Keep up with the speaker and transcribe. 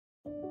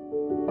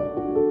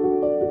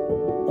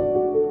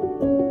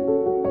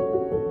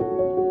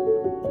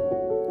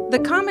The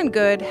common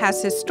good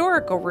has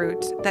historical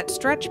roots that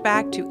stretch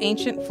back to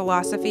ancient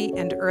philosophy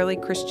and early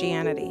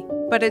Christianity,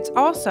 but it's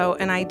also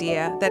an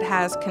idea that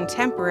has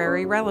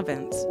contemporary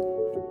relevance.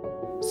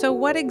 So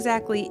what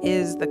exactly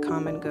is the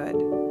common good?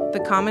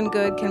 The common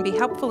good can be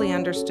helpfully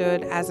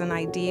understood as an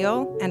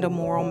ideal and a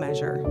moral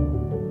measure.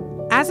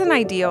 As an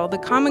ideal, the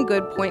common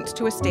good points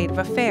to a state of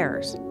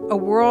affairs, a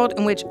world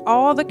in which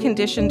all the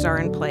conditions are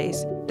in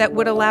place that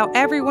would allow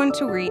everyone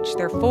to reach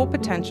their full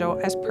potential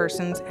as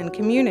persons and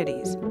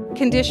communities.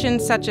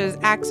 Conditions such as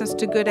access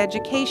to good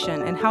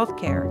education and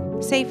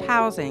healthcare, safe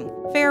housing,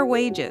 fair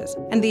wages,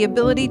 and the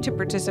ability to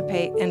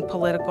participate in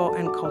political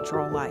and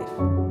cultural life.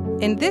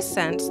 In this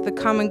sense, the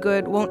common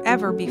good won't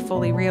ever be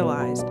fully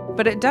realized,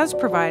 but it does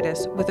provide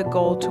us with a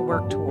goal to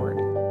work toward.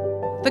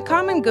 The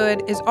common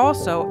good is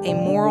also a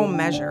moral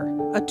measure,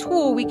 a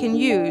tool we can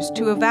use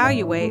to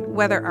evaluate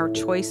whether our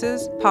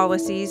choices,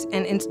 policies,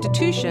 and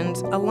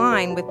institutions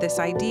align with this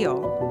ideal.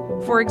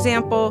 For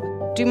example,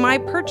 do my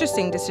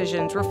purchasing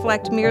decisions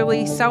reflect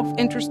merely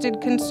self-interested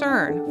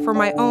concern for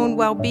my own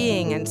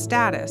well-being and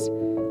status,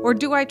 or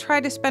do I try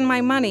to spend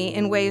my money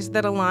in ways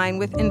that align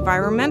with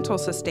environmental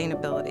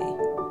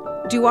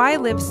sustainability? Do I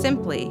live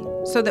simply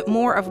so that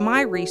more of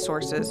my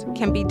resources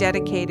can be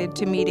dedicated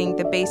to meeting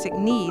the basic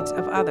needs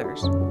of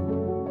others?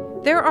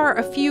 There are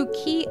a few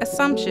key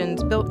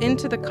assumptions built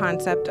into the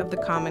concept of the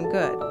common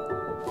good.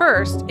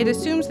 First, it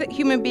assumes that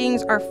human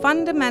beings are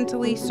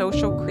fundamentally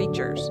social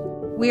creatures.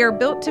 We are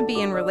built to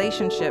be in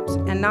relationships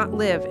and not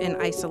live in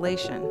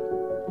isolation.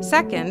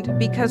 Second,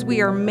 because we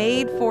are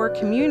made for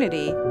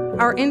community,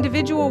 our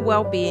individual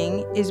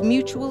well-being is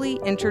mutually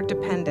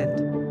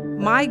interdependent.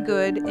 My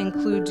good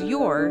includes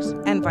yours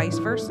and vice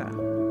versa.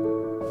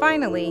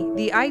 Finally,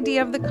 the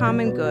idea of the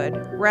common good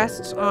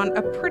rests on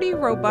a pretty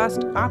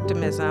robust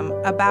optimism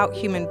about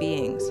human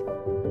beings.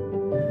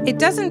 It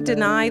doesn't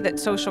deny that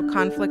social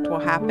conflict will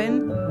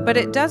happen, but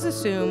it does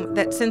assume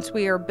that since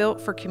we are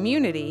built for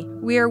community,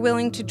 we are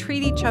willing to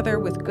treat each other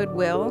with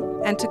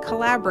goodwill and to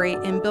collaborate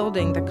in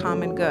building the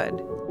common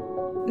good.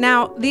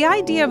 Now, the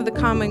idea of the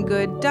common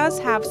good does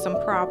have some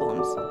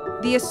problems.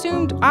 The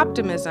assumed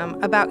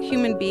optimism about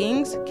human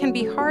beings can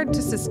be hard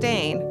to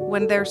sustain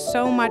when there's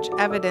so much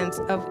evidence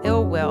of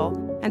ill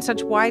will and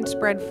such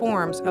widespread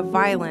forms of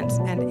violence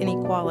and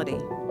inequality.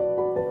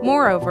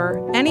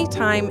 Moreover,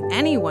 anytime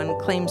anyone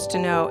claims to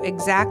know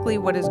exactly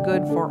what is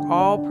good for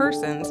all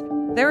persons,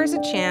 there is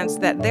a chance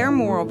that their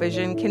moral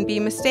vision can be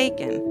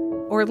mistaken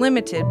or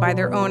limited by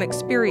their own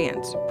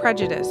experience,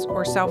 prejudice,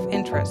 or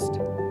self-interest.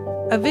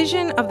 A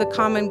vision of the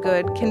common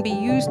good can be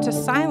used to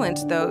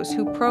silence those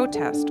who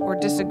protest or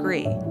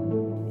disagree.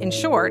 In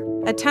short,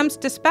 attempts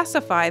to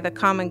specify the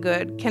common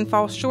good can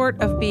fall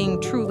short of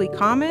being truly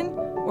common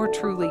or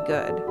truly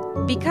good.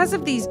 Because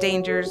of these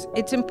dangers,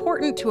 it's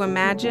important to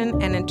imagine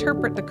and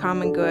interpret the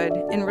common good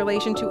in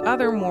relation to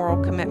other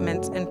moral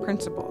commitments and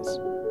principles.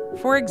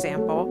 For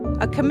example,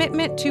 a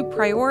commitment to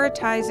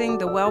prioritizing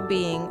the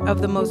well-being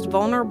of the most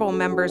vulnerable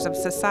members of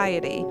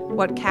society,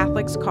 what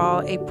Catholics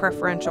call a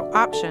preferential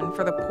option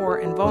for the poor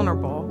and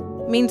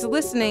vulnerable, means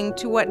listening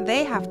to what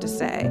they have to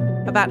say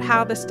about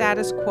how the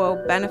status quo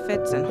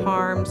benefits and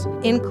harms,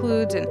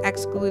 includes and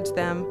excludes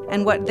them,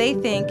 and what they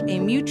think a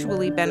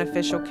mutually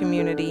beneficial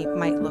community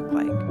might look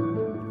like.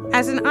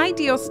 As an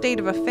ideal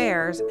state of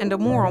affairs and a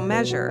moral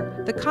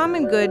measure, the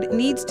common good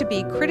needs to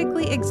be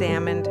critically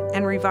examined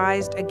and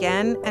revised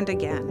again and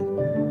again.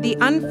 The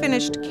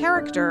unfinished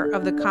character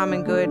of the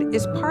common good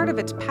is part of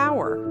its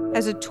power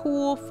as a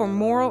tool for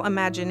moral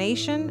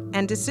imagination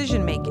and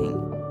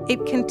decision-making.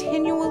 It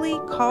continually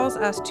calls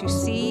us to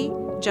see,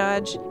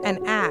 judge, and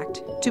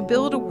act to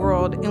build a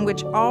world in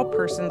which all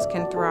persons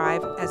can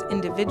thrive as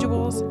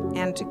individuals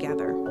and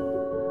together.